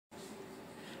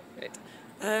Great.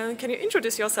 Can you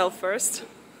introduce yourself first?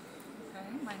 Okay,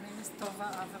 my name is Tova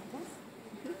Averbuch.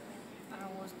 I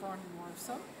was born in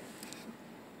Warsaw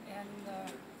and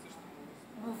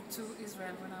moved to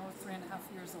Israel when I was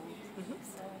 3.5 years old.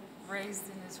 So raised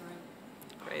in Israel.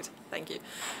 Great, thank you.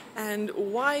 And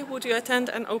why would you attend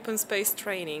an open space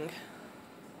training?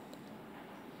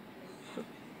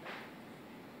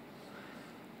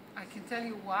 I can tell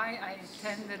you why I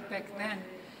attended back then.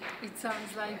 It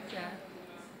sounds like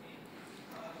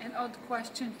an odd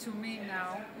question to me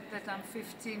now that I'm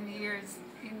 15 years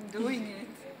in doing it,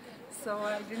 so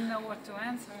I didn't know what to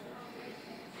answer.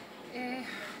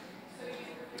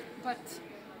 But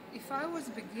if I was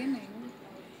beginning,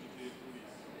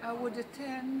 I would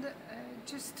attend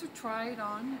just to try it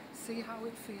on, see how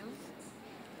it feels,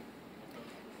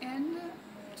 and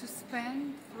to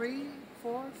spend 3,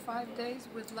 4, 5 days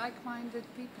with like-minded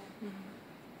people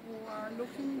who are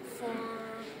looking for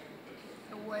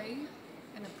a way,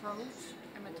 an approach,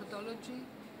 a methodology,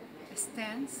 a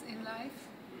stance in life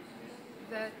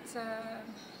that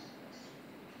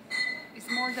is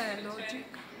more dialogic,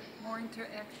 more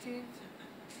interactive,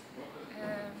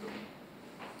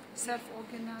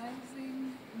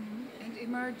 self-organizing, and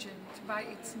emergent by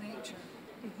its nature.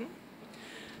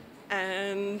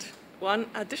 And one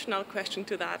additional question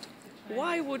to that.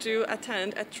 Why would you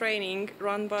attend a training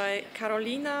run by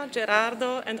Carolina,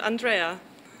 Gerardo and Andrea?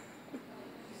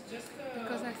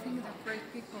 Because I think they're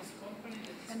great people,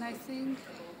 and I think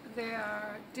they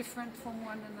are different from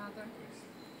one another.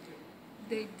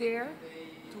 They dare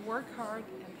to work hard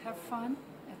and have fun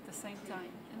at the same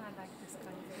time, and I like this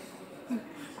kind of people.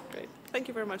 Great. Thank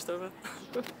you very much, Tova.